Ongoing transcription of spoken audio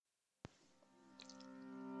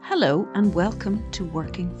Hello and welcome to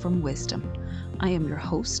Working from Wisdom. I am your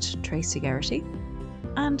host, Tracy Garrity,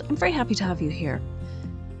 and I'm very happy to have you here.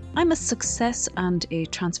 I'm a success and a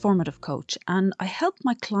transformative coach, and I help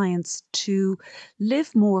my clients to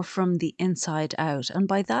live more from the inside out. And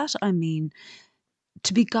by that, I mean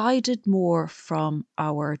to be guided more from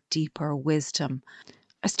our deeper wisdom.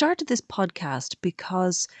 I started this podcast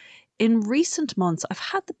because in recent months, I've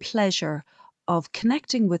had the pleasure of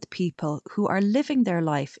connecting with people who are living their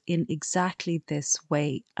life in exactly this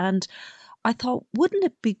way. And I thought, wouldn't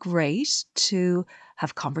it be great to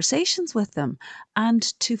have conversations with them and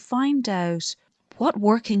to find out what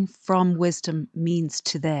working from wisdom means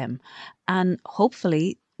to them? And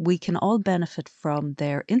hopefully, we can all benefit from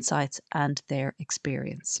their insights and their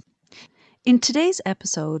experience. In today's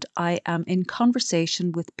episode, I am in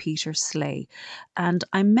conversation with Peter Slay, and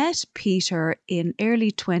I met Peter in early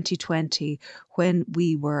 2020 when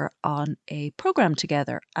we were on a program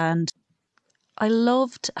together, and I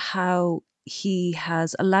loved how he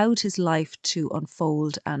has allowed his life to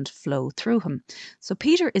unfold and flow through him. So,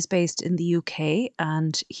 Peter is based in the UK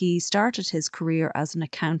and he started his career as an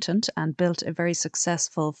accountant and built a very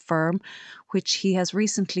successful firm, which he has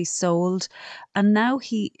recently sold. And now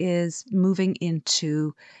he is moving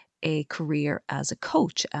into a career as a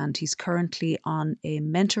coach, and he's currently on a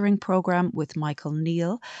mentoring program with Michael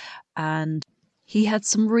Neal. And he had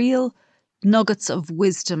some real nuggets of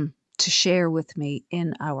wisdom to share with me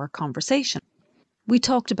in our conversation. We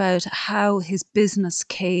talked about how his business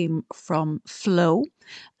came from flow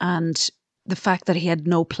and the fact that he had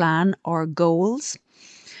no plan or goals.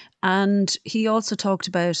 And he also talked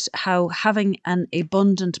about how having an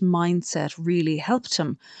abundant mindset really helped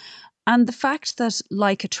him. And the fact that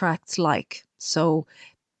like attracts like. So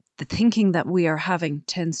the thinking that we are having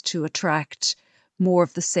tends to attract more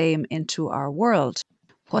of the same into our world.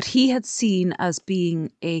 What he had seen as being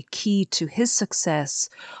a key to his success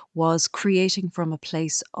was creating from a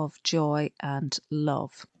place of joy and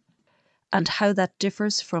love, and how that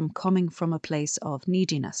differs from coming from a place of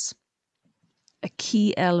neediness. A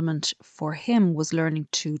key element for him was learning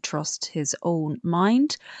to trust his own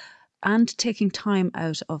mind and taking time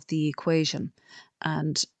out of the equation.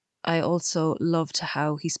 And I also loved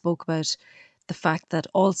how he spoke about the fact that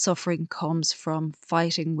all suffering comes from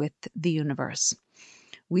fighting with the universe.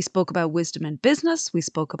 We spoke about wisdom in business, we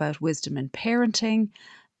spoke about wisdom in parenting,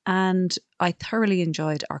 and I thoroughly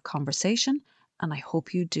enjoyed our conversation, and I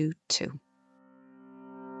hope you do too.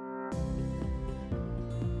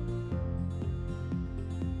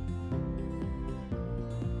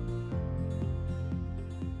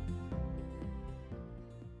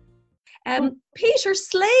 Peter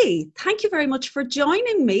Slay, thank you very much for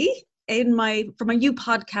joining me for my new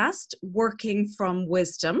podcast, Working from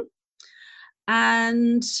Wisdom.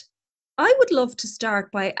 And I would love to start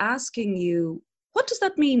by asking you, what does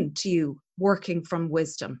that mean to you, working from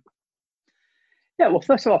wisdom? Yeah, well,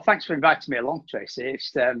 first of all, thanks for inviting me along, Tracy.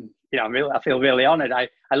 It's I feel really honoured. I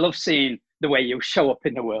love seeing the way you show up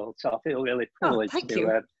in the world, so I feel really privileged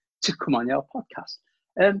to come on your podcast.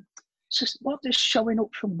 So, what does showing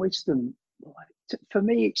up from wisdom like? For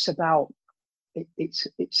me, it's about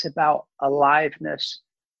aliveness.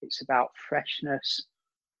 It's about freshness.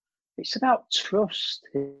 It's about trust.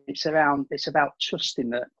 It's about trusting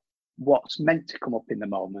that what's meant to come up in the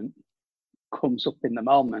moment comes up in the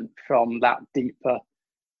moment from that deeper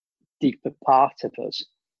part of us,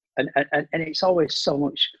 and it's always so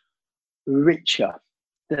much richer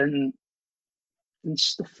than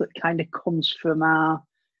stuff that kind of comes from our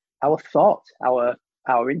thought,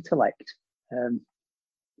 our intellect.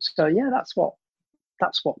 So yeah, that's what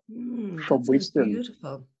from wisdom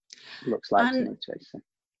beautiful looks like to me, Tracy.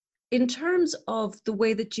 In terms of the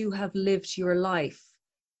way that you have lived your life,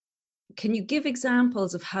 can you give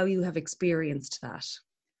examples of how you have experienced that?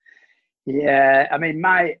 Yeah, I mean,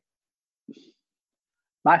 my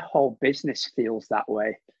whole business feels that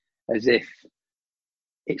way, as if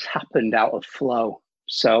it's happened out of flow.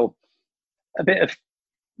 So a bit of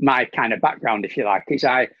my kind of background, if you like, is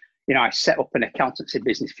I set up an accountancy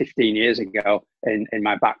business 15 years ago in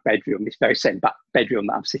my back bedroom, this very same back bedroom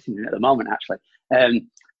that I'm sitting in at the moment, actually.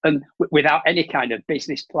 And without any kind of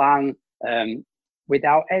business plan,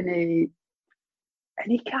 without any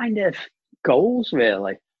kind of goals,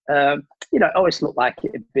 really. It always looked like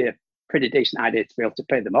it'd be a pretty decent idea to be able to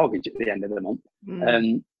pay the mortgage at the end of the month.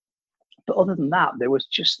 But other than that, there was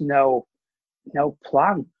just no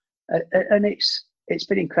plan. And it's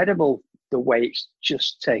been incredible the way it's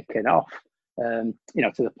just taken off, to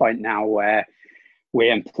the point now where we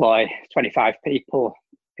employ 25 people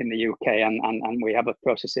in the UK and we have a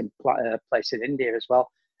processing place in India as well.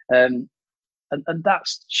 and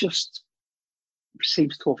that's just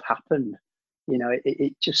seems to have happened.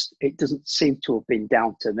 It doesn't seem to have been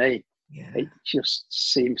down to me. Yeah. It just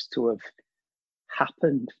seems to have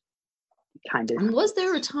happened, kind of. And was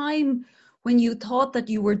there a time when you thought that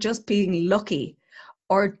you were just being lucky,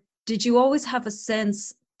 or did you always have a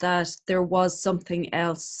sense that there was something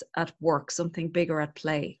else at work, something bigger at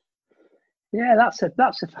play? Yeah, that's a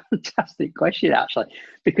fantastic question, actually,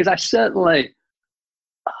 because I certainly.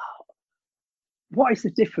 What is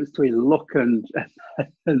the difference between luck and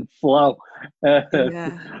flow?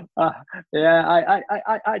 Yeah. Yeah,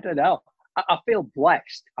 I don't know. I feel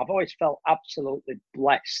blessed. I've always felt absolutely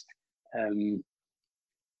blessed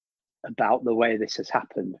about the way this has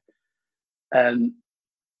happened. And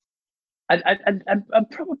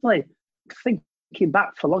probably thinking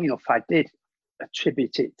back for long enough, I did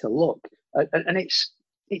attribute it to luck. And it's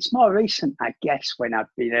more recent, I guess, when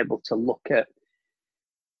I've been able to look at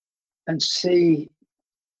and see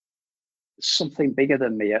something bigger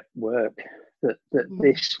than me at work, that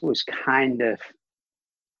this was kind of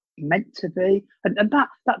meant to be. And that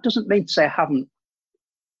doesn't mean to say I haven't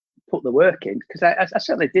put the work in, because I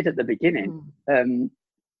certainly did at the beginning. But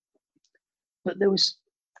there was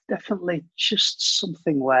definitely just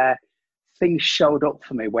something where things showed up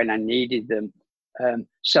for me when I needed them.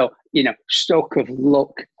 So, stroke of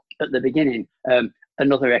luck at the beginning,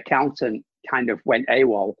 another accountant kind of went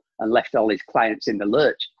AWOL and left all his clients in the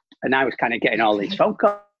lurch. And I was kind of getting all these phone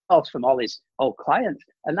calls from all his old clients.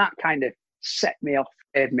 And that kind of set me off,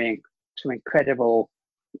 gave me some incredible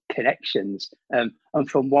connections. And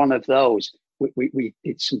from one of those, we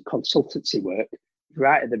did some consultancy work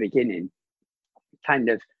right at the beginning, kind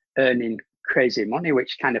of earning crazy money,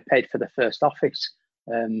 which kind of paid for the first office.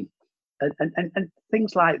 And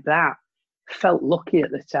things like that. Felt lucky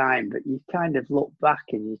at the time, but you kind of look back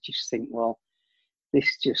and you just think, well,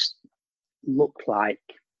 this just looked like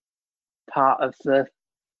part of the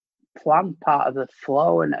plan, part of the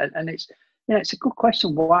flow. And it's a good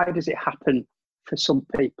question. Why does it happen for some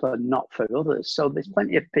people and not for others? So there's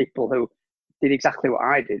plenty of people who did exactly what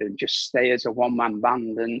I did and just stay as a one-man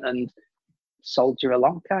band and soldier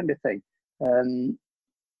along, kind of thing.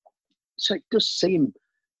 So it does seem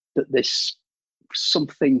that there's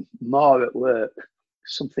something more at work,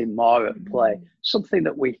 something more at play, something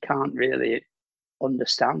that we can't really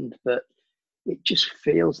understand, but it just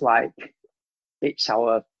feels like it's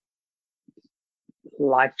our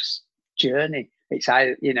life's journey. It's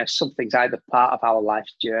either, something's either part of our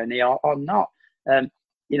life's journey or not. And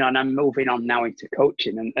I'm moving on now into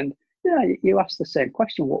coaching, and you ask the same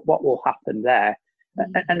question: what will happen there?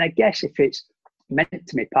 And I guess if it's meant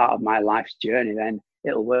to be part of my life's journey, then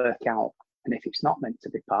it'll work out. And if it's not meant to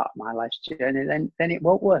be part of my life's journey, then it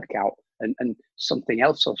won't work out, and something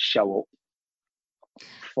else will show up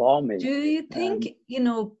for me. Do you think,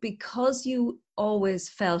 because you always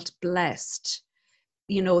felt blessed,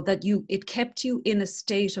 that it kept you in a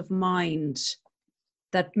state of mind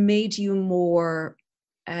that made you more,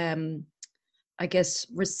 I guess,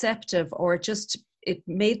 receptive, or just it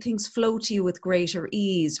made things flow to you with greater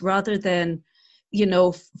ease, rather than,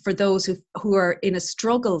 for those who are in a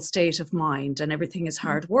struggle state of mind and everything is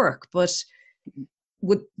hard work? But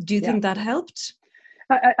do you think that helped?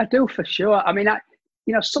 I do, for sure. I mean,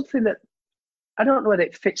 something that I don't know whether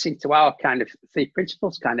it fits into our kind of three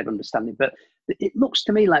principles kind of understanding, but it looks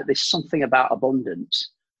to me like there's something about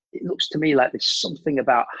abundance. It looks to me like there's something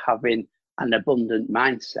about having an abundant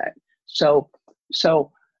mindset. So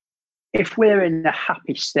if we're in a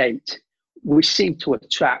happy state, we seem to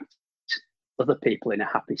attract other people in a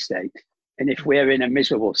happy state. And if we're in a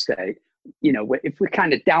miserable state, if we're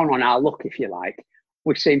kind of down on our luck, if you like,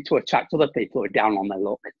 we seem to attract other people who are down on their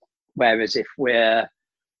luck. Whereas if we're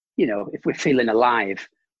feeling alive,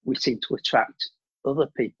 we seem to attract other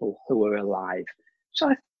people who are alive. So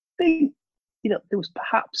I think, there was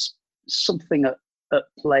perhaps something at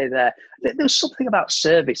play there. There was something about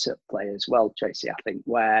service at play as well, Tracy, I think,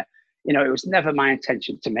 where, it was never my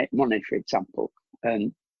intention to make money, for example.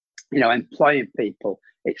 And, employing people,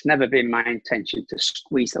 it's never been my intention to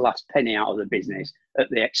squeeze the last penny out of the business at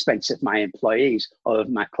the expense of my employees or of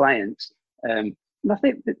my clients. And I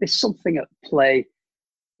think that there's something at play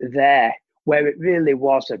there where it really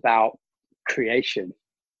was about creation.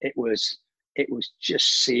 It was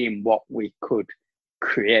just seeing what we could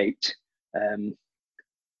create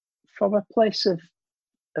from a place of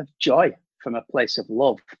joy, from a place of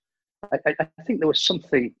love. I think there was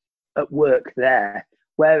something at work there.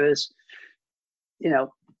 Whereas,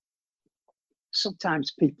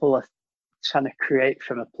 sometimes people are trying to create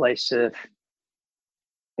from a place of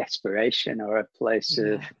desperation or a place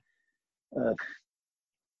of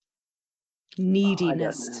I don't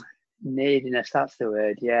Neediness. know. Neediness, that's the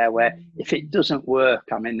word. Yeah, where if it doesn't work,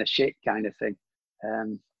 I'm in the shit kind of thing.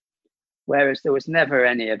 Whereas there was never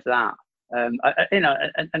any of that. And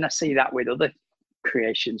I see that with other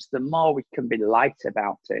creations. The more we can be light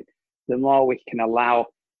about it, the more we can allow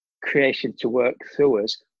creation to work through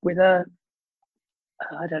us with a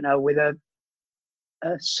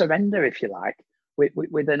surrender, if you like,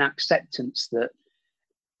 with an acceptance that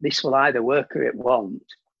this will either work or it won't.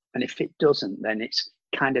 And if it doesn't, then it's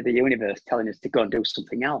kind of the universe telling us to go and do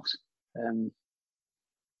something else.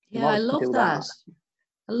 Yeah, I love that.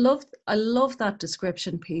 I love that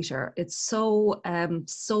description, Peter. It's so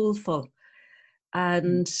soulful,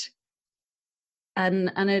 and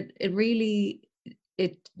it really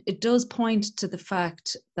it does point to the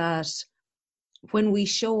fact that when we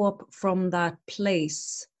show up from that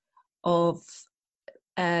place of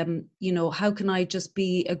how can I just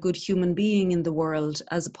be a good human being in the world,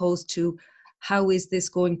 as opposed to how is this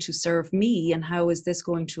going to serve me, and how is this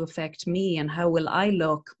going to affect me, and how will I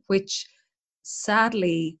look, which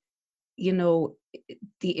sadly,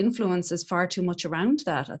 the influence is far too much around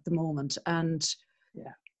that at the moment. And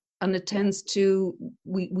it tends to,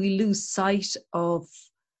 we lose sight of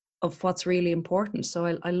what's really important.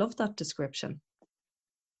 So I love that description.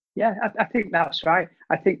 Yeah, I think that's right.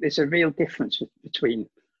 I think there's a real difference between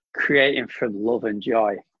creating from love and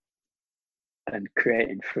joy and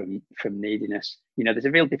creating from neediness. There's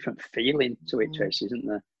a real different feeling to it, Tracy, isn't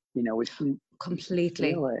there? We can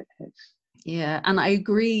completely feel it. Yeah, and I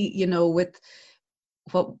agree, with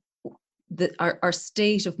what our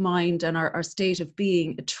state of mind and our state of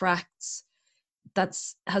being attracts.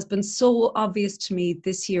 Has been so obvious to me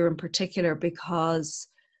this year in particular, because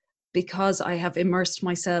I have immersed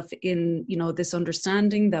myself in, this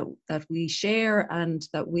understanding that we share and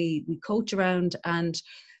that we coach around. And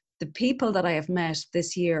the people that I have met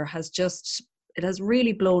this year it has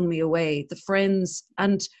really blown me away. The friends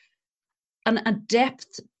and a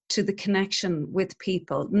depth to the connection with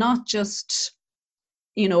people, not just,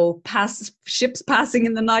 ships passing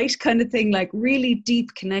in the night kind of thing, like really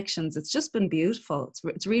deep connections. It's just been beautiful.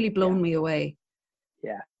 It's really blown me away.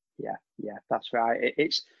 Yeah, that's right.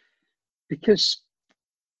 It's because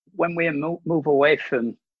when we move away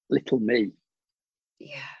from little me,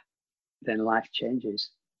 then life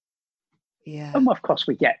changes. Yeah. And of course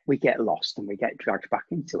we get lost and we get dragged back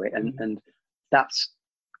into it, and that's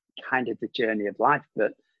kind of the journey of life.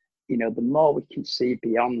 But the more we can see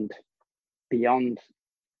beyond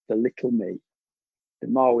the little me, the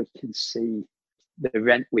more we can see the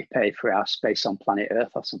rent we pay for our space on planet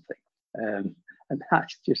Earth or something. And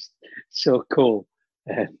that's just so cool.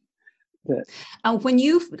 And when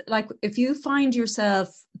if you find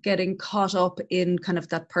yourself getting caught up in kind of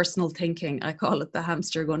that personal thinking, I call it the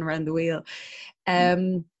hamster going around the wheel,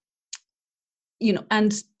 and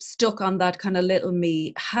stuck on that kind of little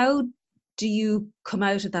me, how do you come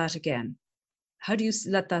out of that again? How do you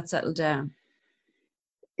let that settle down?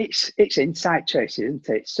 It's insight, Tracy, isn't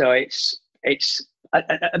it? So it's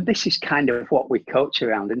and this is kind of what we coach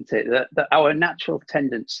around, isn't it? That our natural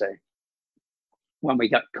tendency when we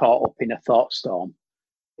get caught up in a thought storm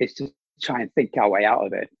is to try and think our way out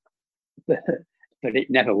of it, but it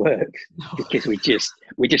never works because we just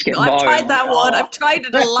get more. I've tried that one. I've tried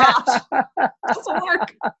it a lot. It doesn't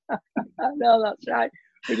work. No, that's right.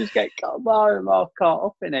 We just get more and more caught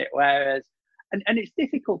up in it. Whereas, and it's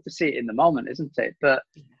difficult to see it in the moment, isn't it? But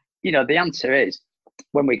the answer is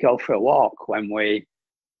when we go for a walk, when we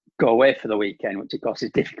go away for the weekend, which of course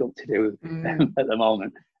is difficult to do at the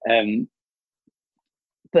moment.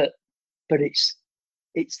 But it's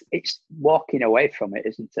walking away from it,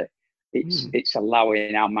 isn't it? It's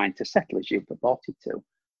allowing our mind to settle, as you purported to.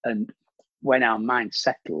 And when our mind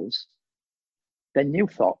settles, then new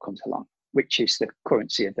thought comes along, which is the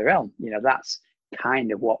currency of the realm. That's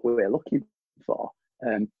kind of what we're looking for.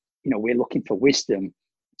 We're looking for wisdom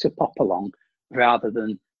to pop along rather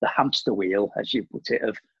than the hamster wheel, as you put it,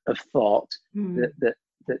 of thought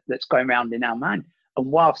that's going around in our mind. And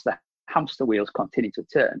whilst the hamster wheels continue to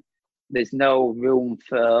turn, there's no room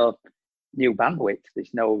for new bandwidth.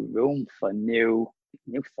 There's no room for new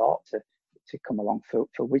thought to come along, for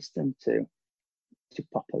wisdom to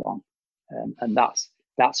pop along. And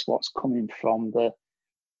that's what's coming from the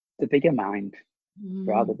bigger mind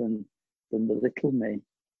rather than the little me.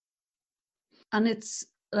 And it's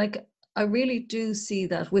like, I really do see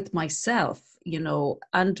that with myself,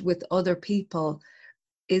 and with other people,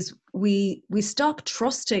 is we stop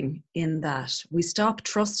trusting in that. We stop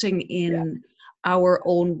trusting in our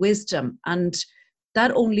own wisdom. And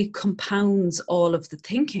that only compounds all of the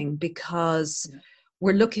thinking, because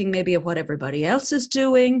we're looking maybe at what everybody else is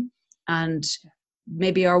doing, and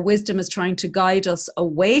maybe our wisdom is trying to guide us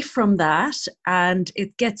away from that, and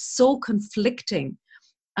it gets so conflicting.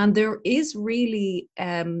 And there is really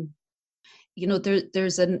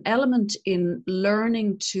there's an element in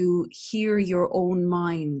learning to hear your own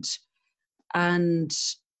mind and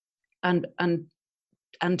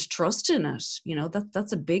trust in it.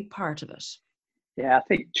 That's a big part of it. Yeah, I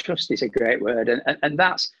think trust is a great word, and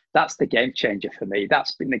that's the game changer for me.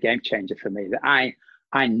 That's been the game changer for me, that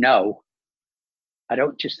I know, I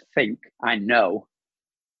don't just think, I know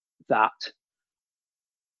that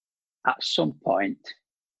at some point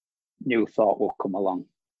new thought will come along,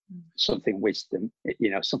 something wisdom,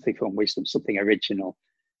 something from wisdom, something original,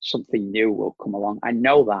 something new will come along. I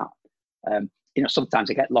know that. Sometimes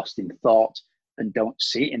I get lost in thought and don't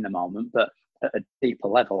see it in the moment, but at a deeper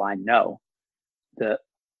level, I know that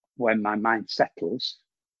when my mind settles,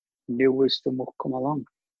 new wisdom will come along,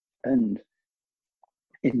 and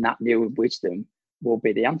in that new wisdom will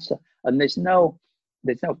be the answer. And there's no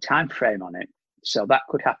time frame on it. So that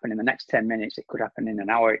could happen in the next 10 minutes. It could happen in an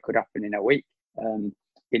hour. It could happen in a week.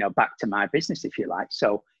 Back to my business, if you like.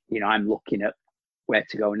 So, I'm looking at where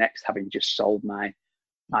to go next, having just sold my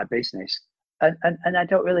business. And I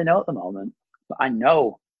don't really know at the moment, but I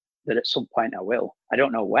know that at some point I will. I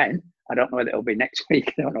don't know when. I don't know whether it'll be next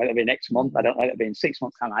week. I don't know whether it'll be next month. I don't know whether it'll be in 6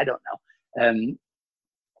 months' time. I don't know.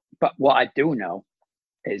 But what I do know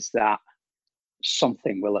is that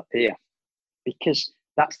something will appear, because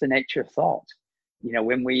that's the nature of thought.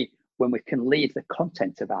 When we can leave the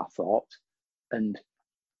content of our thought and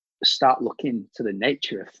start looking to the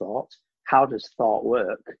nature of thought, how does thought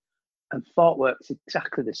work? And thought works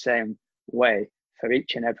exactly the same way for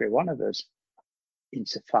each and every one of us,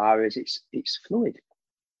 insofar as it's fluid,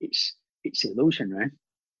 it's illusionary.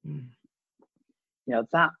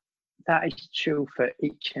 That is true for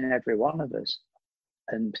each and every one of us.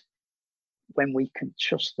 And when we can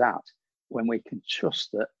trust that, when we can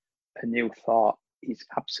trust that a new thought is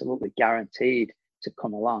absolutely guaranteed to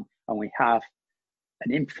come along, and we have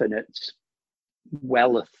an infinite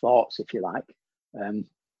well of thoughts, if you like,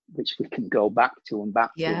 which we can go back to and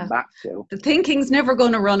back to and back to. The thinking's never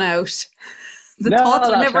going to run out. The thoughts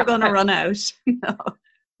are never going to run out.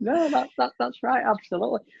 No, that's right,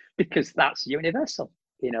 absolutely, because that's universal.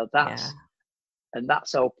 And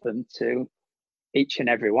that's open to each and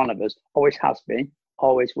every one of us. Always has been,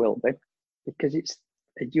 always will be, because it's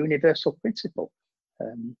a universal principle.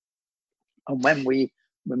 And when we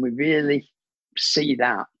really see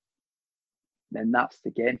that, then that's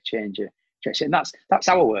the game changer, Tracy. And that's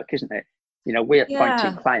our work, isn't it? We're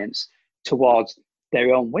pointing clients towards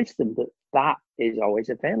their own wisdom, that is always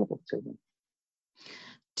available to them.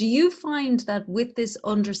 Do you find that with this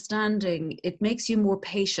understanding, it makes you more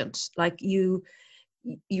patient? Like you're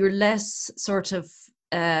less sort of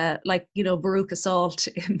Veruca Salt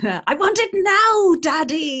in I want it now,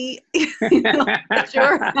 Daddy.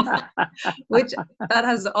 Sure. Which that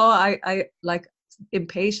has I like,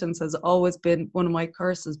 impatience has always been one of my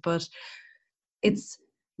curses, but it's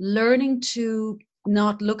learning to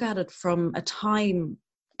not look at it from a time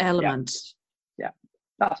element. Yeah.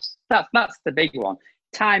 That's the big one.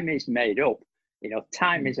 Time is made up.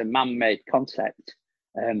 Time is a man-made concept,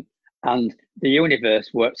 and the universe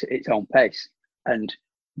works at its own pace. And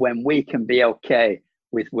when we can be okay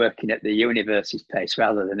with working at the universe's pace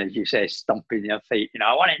rather than, as you say, stomping your feet,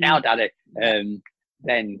 I want it now, Daddy,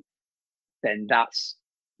 then that's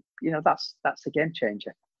a game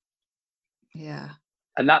changer. Yeah.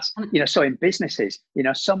 And that's, so in businesses,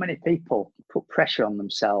 so many people put pressure on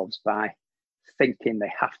themselves by thinking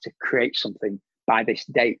they have to create something by this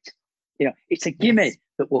date. It's a gimme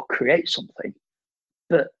that we'll create something,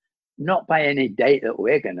 but not by any date that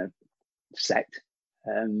we're going to set.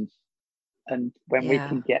 And when we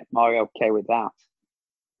can get more okay with that.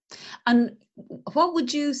 And what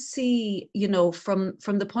would you see, from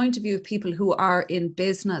the point of view of people who are in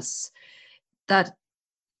business, that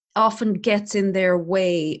often gets in their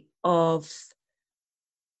way of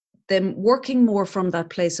them working more from that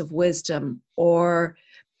place of wisdom, or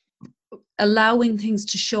allowing things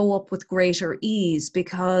to show up with greater ease?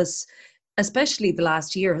 Because especially the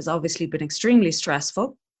last year has obviously been extremely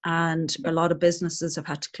stressful, and a lot of businesses have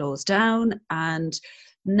had to close down, and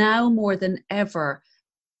now more than ever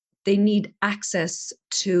they need access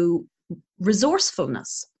to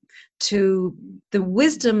resourcefulness, to the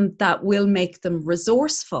wisdom that will make them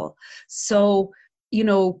resourceful. So,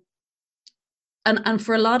 and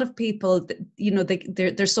for a lot of people,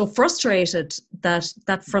 they're so frustrated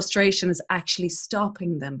that frustration is actually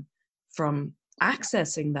stopping them from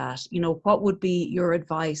accessing that. What would be your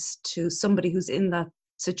advice to somebody who's in that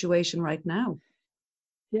situation right now?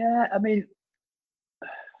 Yeah, I mean,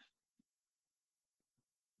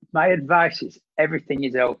 my advice is everything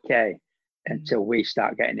is okay until we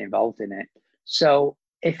start getting involved in it. So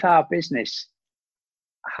if our business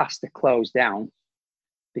has to close down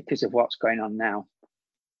because of what's going on now,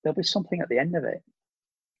 there'll be something at the end of it.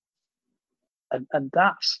 And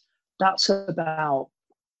that's about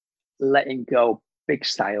letting go big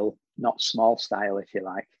style, not small style, if you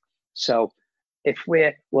like. So if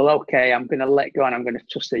well, okay, I'm going to let go and I'm going to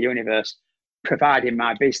trust the universe, providing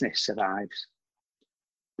my business survives,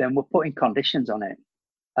 then we're putting conditions on it.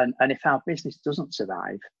 And if our business doesn't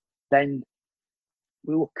survive, then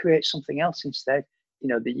we will create something else instead.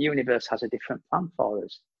 The universe has a different plan for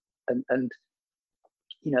us. And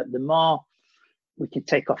the more we can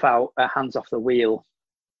take off our hands off the wheel,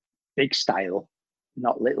 big style,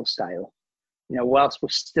 not little style, whilst we're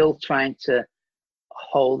still trying to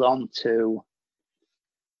hold on to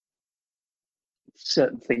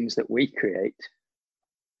certain things that we create,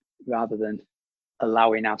 rather than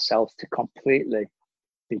allowing ourselves to completely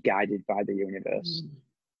be guided by the universe.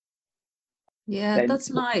 Yeah,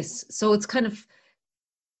 that's nice. So it's kind of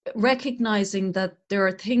recognizing that there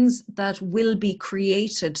are things that will be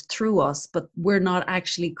created through us, but we're not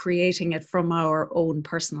actually creating it from our own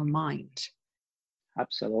personal mind.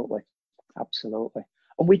 Absolutely.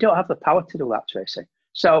 And we don't have the power to do that, Tracy.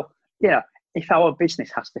 So, if our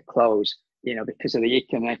business has to close, because of the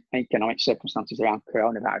economic circumstances around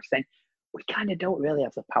coronavirus, then we kind of don't really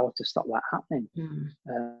have the power to stop that happening.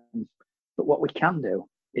 But what we can do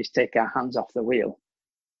is take our hands off the wheel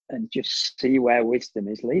and just see where wisdom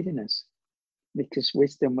is leading us, because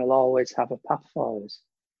wisdom will always have a path for us.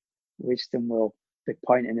 Wisdom will be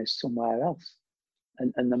pointing us somewhere else.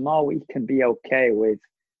 And the more we can be okay with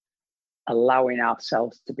allowing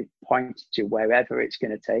ourselves to be pointed to wherever it's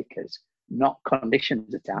going to take us, not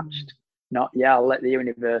conditions attached, not, I'll let the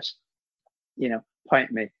universe,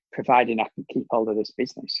 point me, providing I can keep hold of this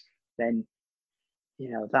business, then,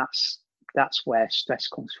 that's where stress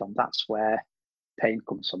comes from. That's where pain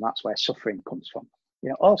comes from. That's where suffering comes from.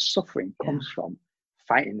 All suffering comes from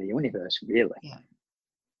fighting the universe, really.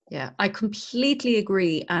 Yeah, I completely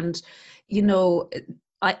agree. And,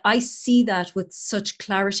 I see that with such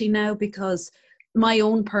clarity now, because my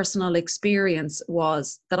own personal experience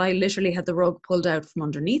was that I literally had the rug pulled out from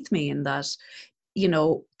underneath me, in that,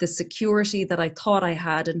 the security that I thought I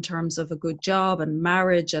had in terms of a good job and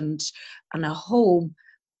marriage and a home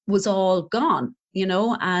was all gone,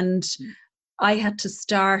 and I had to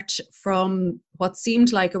start from what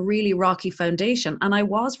seemed like a really rocky foundation. And I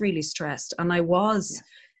was really stressed, and I was,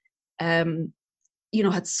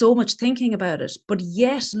 had so much thinking about it. But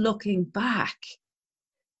yet, looking back,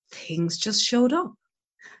 things just showed up.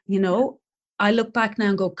 I look back now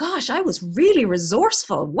and go, gosh, I was really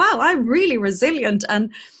resourceful. Wow, I'm really resilient,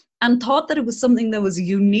 and thought that it was something that was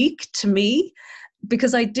unique to me,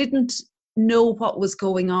 because I didn't know what was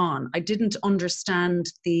going on. I didn't understand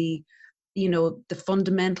the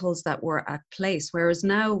fundamentals that were at place. Whereas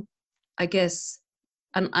now, I guess,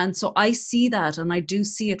 and so I see that, and I do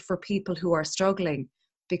see it for people who are struggling,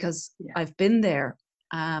 because I've been there,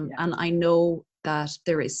 and I know that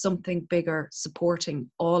there is something bigger supporting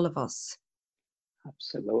all of us.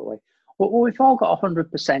 Absolutely. Well, we've all got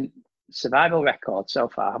 100% survival record so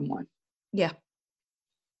far, haven't we? Yeah.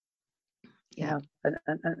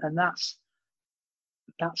 And that's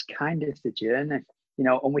kind of the journey,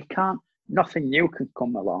 and we can't, nothing new can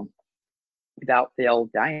come along without the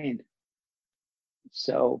old dying.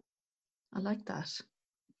 So I like that.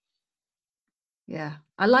 Yeah,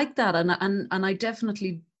 I like that. And I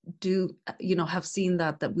definitely do, have seen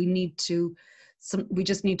that we need to, we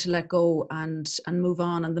just need to let go and move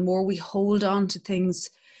on. And the more we hold on to things,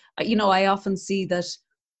 I often see that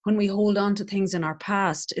when we hold on to things in our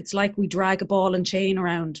past, it's like we drag a ball and chain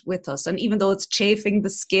around with us. And even though it's chafing the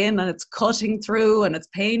skin and it's cutting through and it's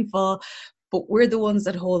painful, but we're the ones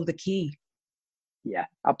that hold the key. Yeah,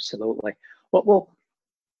 absolutely. Well,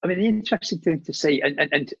 I mean, the interesting thing to see,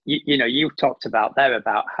 and you talked about there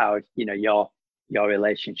about how, your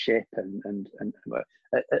relationship and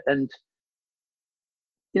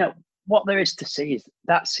what there is to see is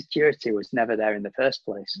that security was never there in the first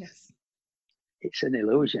place. Yes. It's an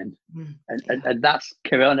illusion. And that's,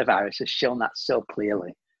 coronavirus has shown that so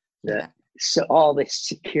clearly, that so all this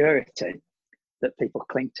security that people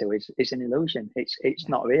cling to is an illusion. It's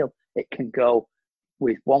not real. It can go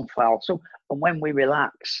with one foul swoop. And when we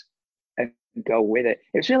relax and go with it,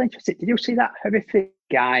 it's really interesting. Did you see that horrific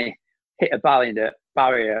guy hit a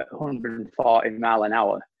barrier at 140 mile an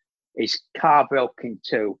hour? His car broke in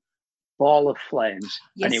two, ball of flames,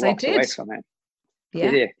 and he walked away from it. Yeah.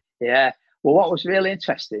 Did he? Yeah. Well, what was really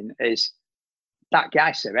interesting is that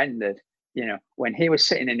guy surrendered. You know, when he was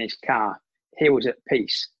sitting in his car, he was at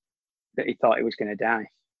peace that he thought he was going to die.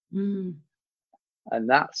 Mm. And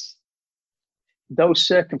that's those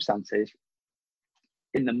circumstances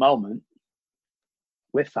in the moment,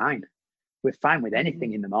 we're fine. We're fine with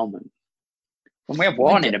anything in the moment. When we have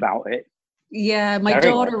warning about it. Yeah, my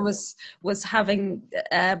daughter was having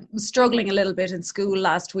struggling a little bit in school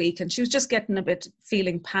last week, and she was just getting a bit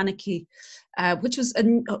feeling panicky, which was a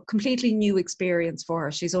completely new experience for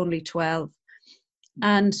her. She's only 12,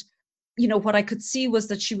 and you know what I could see was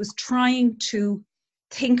that she was trying to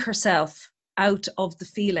think herself out of the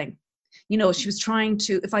feeling. You know, she was trying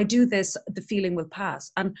to, if I do this, the feeling will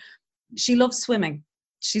pass. And she loves swimming.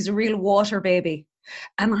 She's a real water baby.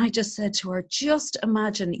 And I just said to her, just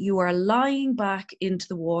imagine you are lying back into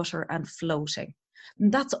the water and floating.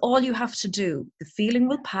 And that's all you have to do. The feeling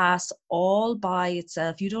will pass all by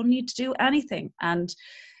itself. You don't need to do anything. And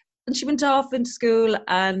she went off into school,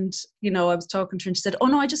 and, you know, I was talking to her and she said, oh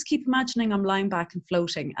no, I just keep imagining I'm lying back and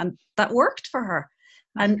floating. And that worked for her.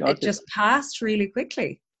 And it just passed really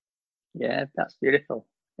quickly. Yeah, that's beautiful.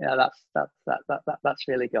 Yeah, that's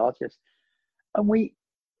really gorgeous. And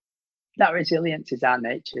that resilience is our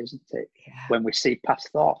nature, isn't it? Yeah. When we see past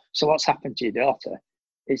thought. So what's happened to your daughter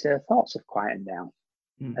is her thoughts have quietened down,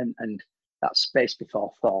 and that space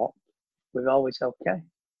before thought, we're always okay.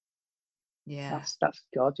 Yeah, that's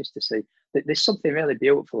gorgeous to see. There's something really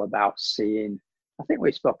beautiful about seeing. I think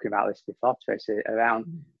we've spoken about this before, Tracy,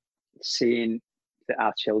 around seeing that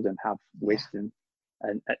our children have wisdom,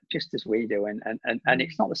 and just as we do, and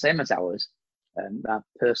it's not the same as ours, our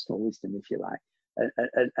personal wisdom, if you like.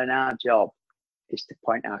 And our job is to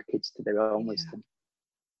point our kids to their own wisdom.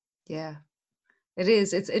 Yeah, it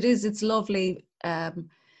is. It's lovely.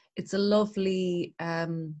 It's lovely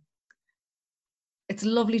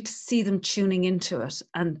to see them tuning into it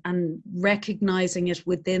and recognizing it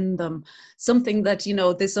within them. Something that, you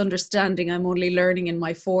know, this understanding I'm only learning in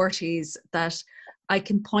my 40s, that I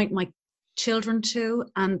can point my children to,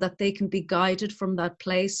 and that they can be guided from that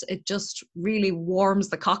place. It just really warms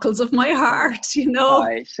the cockles of my heart, you know.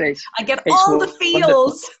 I get all the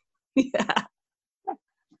feels. Yeah.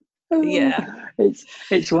 Yeah.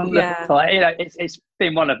 It's wonderful. Yeah. You know, it's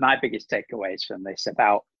been one of my biggest takeaways from this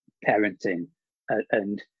about parenting,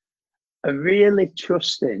 and really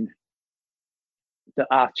trusting that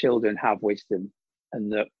our children have wisdom, and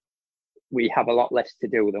that we have a lot less to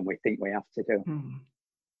do than we think we have to do.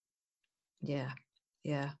 Yeah,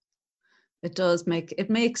 it does makes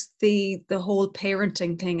the whole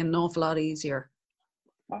parenting thing an awful lot easier.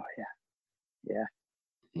 Oh yeah.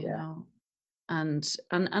 You know, and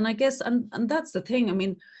I guess and that's the thing. I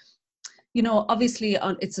mean, you know, obviously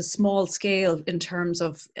it's a small scale in terms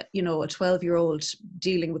of, you know, a 12-year-old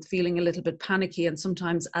dealing with feeling a little bit panicky, and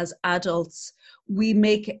sometimes as adults we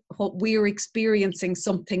make what we're experiencing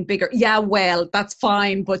something bigger. Yeah, well, that's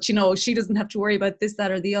fine, but you know, she doesn't have to worry about this, that,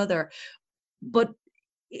 or the other. But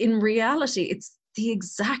in reality, it's the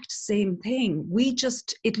exact same thing.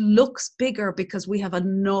 It looks bigger because we have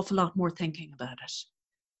an awful lot more thinking about it.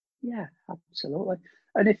 Yeah, absolutely.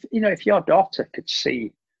 And if your daughter could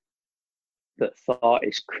see that thought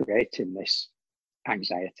is creating this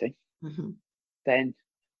anxiety, then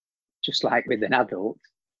just like with an adult,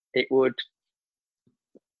 it would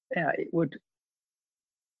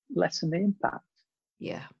lessen the impact.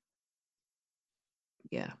 Yeah.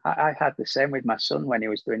 I had the same with my son when he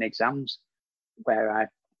was doing exams, where I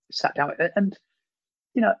sat down, and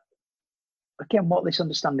you know, again, what this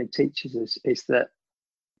understanding teaches us is that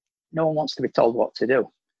no one wants to be told what to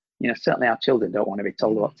do. You know, certainly our children don't want to be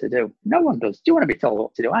told what to do. No one does. Do you want to be told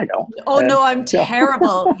what to do? I don't. Oh no, I'm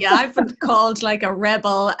terrible. Yeah, I've been called like a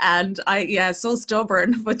rebel, and so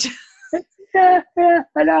stubborn. But yeah,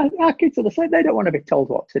 and our kids are the same. They don't want to be told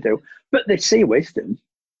what to do, but they see wisdom.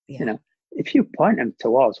 You know, if you point them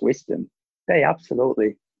towards wisdom, they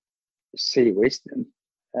absolutely see wisdom.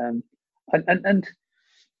 And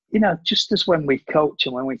you know, just as when we coach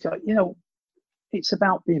and when we talk, you know, it's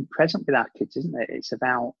about being present with our kids, isn't it? It's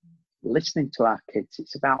about listening to our kids.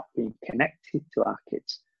 It's about being connected to our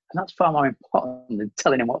kids, and that's far more important than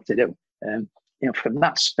telling them what to do. You know, from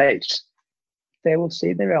that space, they will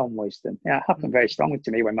see their own wisdom. Yeah, it happened very strongly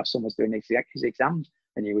to me when my son was doing his exams,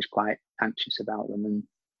 and he was quite anxious about them, and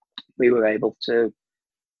we were able to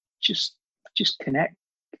just connect,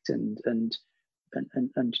 and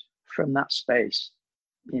from that space,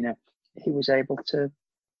 you know, he was able to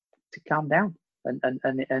calm down,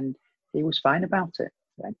 and he was fine about it.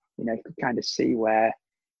 And, you know, he could kind of see where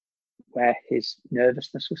his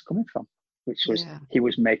nervousness was coming from, which was he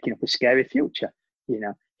was making up a scary future. You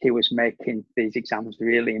know, he was making these exams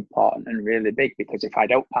really important and really big, because if I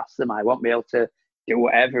don't pass them, I won't be able to do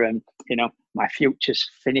whatever. And, you know, my future's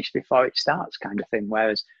finished before it starts, kind of thing.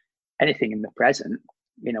 Whereas anything in the present,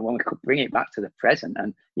 you know, when we could bring it back to the present,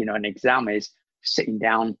 and, you know, an exam is sitting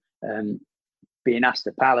down, being asked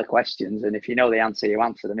a pile of questions. And if you know the answer, you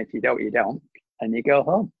answer them. If you don't, you don't. And you go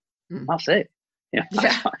home. That's it. Yeah,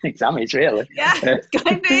 that's what an exam is, really. Yeah, it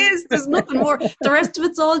kind of is. There's nothing more. The rest of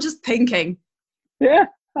it's all just thinking. Yeah,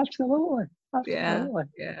 absolutely. Absolutely.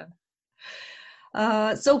 Yeah.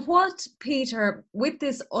 So what, Peter, with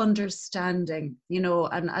this understanding, you know,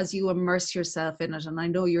 and as you immerse yourself in it, and I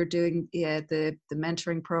know you're doing the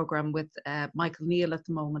mentoring program with Michael Neal at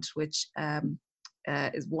the moment, which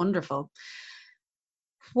is wonderful.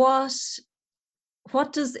 What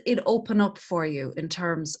does it open up for you in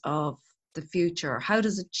terms of the future? How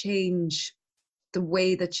does it change the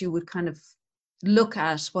way that you would kind of look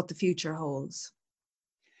at what the future holds?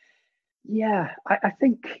 Yeah, I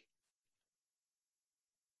think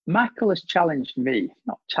Michael has challenged me,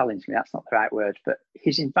 not challenged me, that's not the right word, but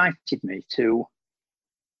he's invited me to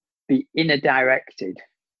be inner directed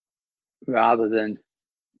rather than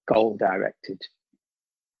goal directed.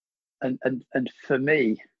 And for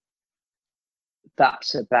me,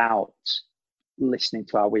 that's about listening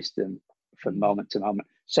to our wisdom from moment to moment.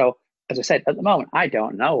 So, as I said, at the moment, I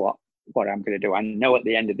don't know what I'm going to do. I know at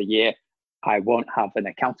the end of the year, I won't have an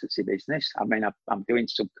accountancy business. I mean, I'm doing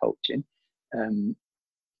some coaching,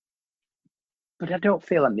 but I don't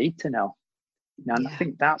feel a need to know. And I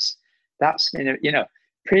think that's you know,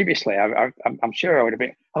 previously I'm sure I would have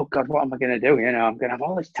been, oh God, what am I going to do? You know, I'm going to have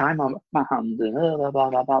all this time on my hands and blah, blah,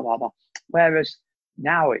 blah, blah, blah, blah. Whereas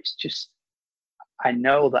now it's just, I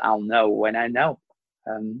know that I'll know when I know,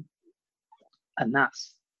 and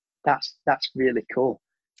that's really cool.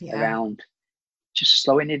 Around just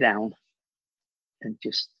slowing it down and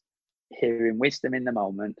just hearing wisdom in the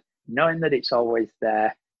moment, knowing that it's always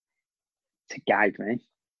there to guide me,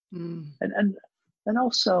 and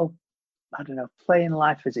also, I don't know, playing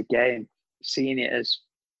life as a game, seeing it as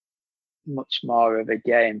much more of a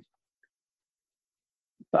game,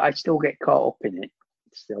 but I still get caught up in it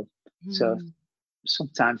still. So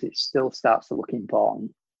sometimes it still starts to look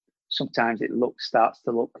important. Sometimes it starts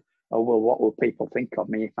to look, oh, well, what will people think of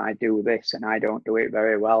me if I do this and I don't do it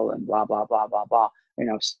very well, and blah, blah, blah, blah, blah. You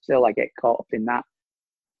know, still I get caught up in that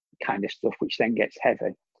kind of stuff, which then gets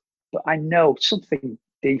heavy. But I know something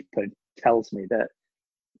deeper tells me that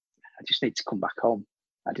I just need to come back home.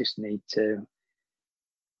 I just need to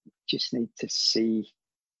see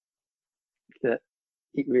that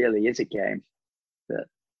it really is a game, that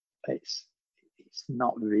it's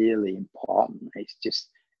not really important. It's just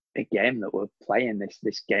a game that we're playing,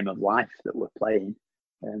 this game of life that we're playing,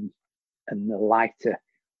 and the lighter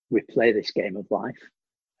we play this game of life,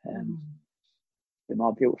 the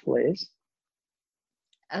more beautiful it is.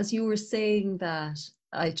 As you were saying that,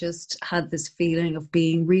 I just had this feeling of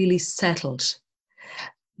being really settled.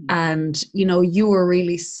 And, you know, you were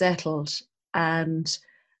really settled. And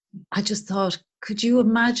I just thought, could you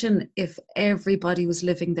imagine if everybody was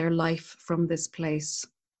living their life from this place?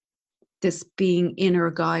 This being inner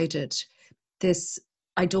guided, this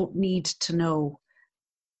I don't need to know,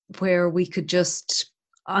 where we could just,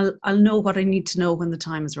 I'll know what I need to know when the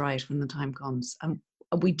time is right, when the time comes. And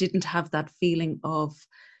we didn't have that feeling of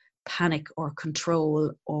panic or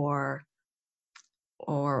control or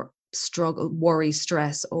struggle, worry,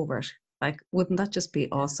 stress over it. Like, wouldn't that just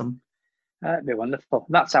be awesome? That'd be wonderful.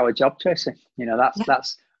 That's our job, Tracy. You know,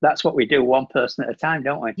 that's what we do, one person at a time,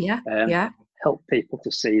 don't we? Yeah. Help people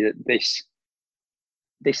to see that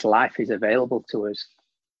this life is available to us.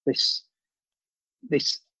 This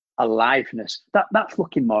aliveness, that's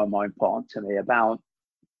looking more and more important to me, about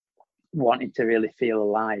wanting to really feel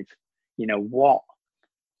alive. You know,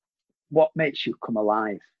 what makes you come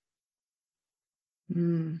alive?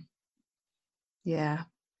 Yeah,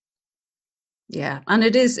 and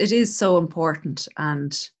it is so important.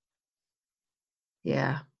 And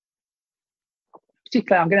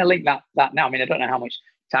particularly, I'm going to link that now. I mean, I don't know how much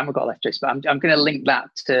time we've got left, but I'm going to link that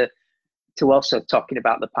to also talking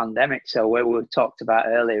about the pandemic. So where we talked about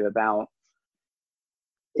earlier about,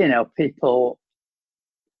 you know, people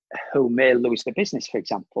who may lose their business, for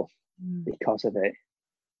example, because of it,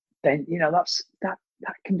 then, you know, that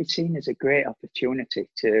can be seen as a great opportunity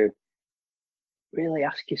to really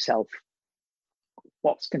ask yourself,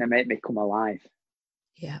 what's going to make me come alive?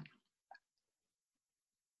 Yeah,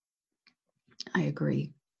 I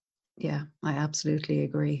agree. Yeah, I absolutely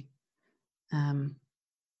agree.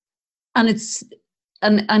 And it's,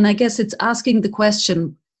 and I guess it's asking the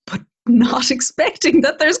question, but not expecting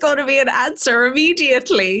that there's going to be an answer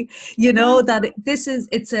immediately. You know, that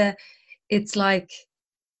it's like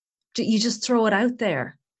you just throw it out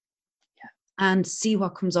there and see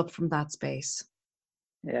what comes up from that space.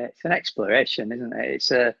 Yeah, it's an exploration, isn't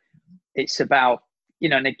it? It's about,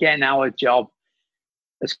 and again, our job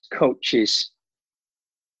as coaches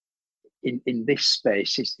in this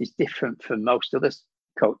space is different from most other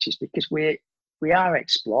coaches, because we are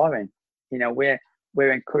exploring. We're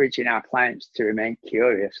encouraging our clients to remain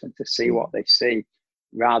curious and to see what they see,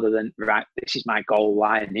 rather than, right, this is my goal,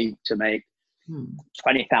 I need to make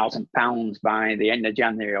 £20,000 by the end of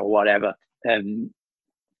January or whatever. And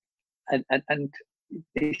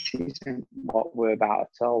this isn't what we're about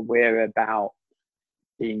at all. We're about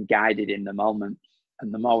being guided in the moment.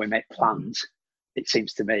 And the more we make plans, it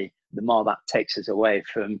seems to me, the more that takes us away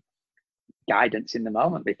from guidance in the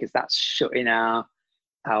moment, because that's shutting our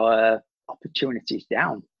opportunities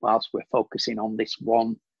down whilst we're focusing on this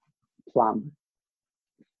one plan.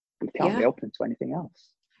 We can't be open to anything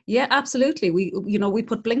else. Yeah, absolutely. We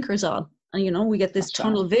put blinkers on, and we get this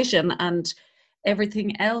tunnel vision, and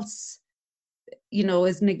everything else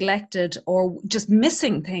is neglected, or just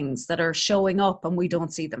missing things that are showing up and we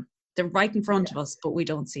don't see them. They're right in front of us, but we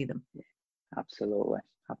don't see them. Absolutely.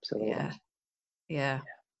 Yeah,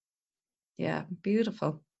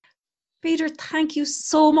 beautiful. Peter, thank you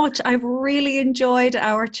so much. I've really enjoyed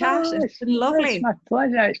our chat. It's been lovely. It's my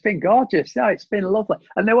pleasure. It's been gorgeous. No, it's been lovely.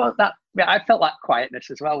 And there was I felt that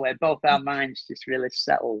quietness as well, where both our minds just really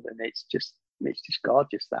settled, and it's just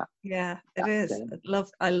gorgeous. It is.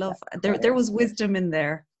 I love. There was wisdom in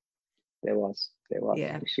there. There was.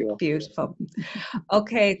 Yeah, for sure. Beautiful.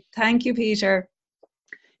 Okay, thank you, Peter.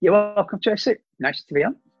 You're welcome, Tracy. Nice to be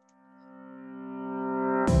on.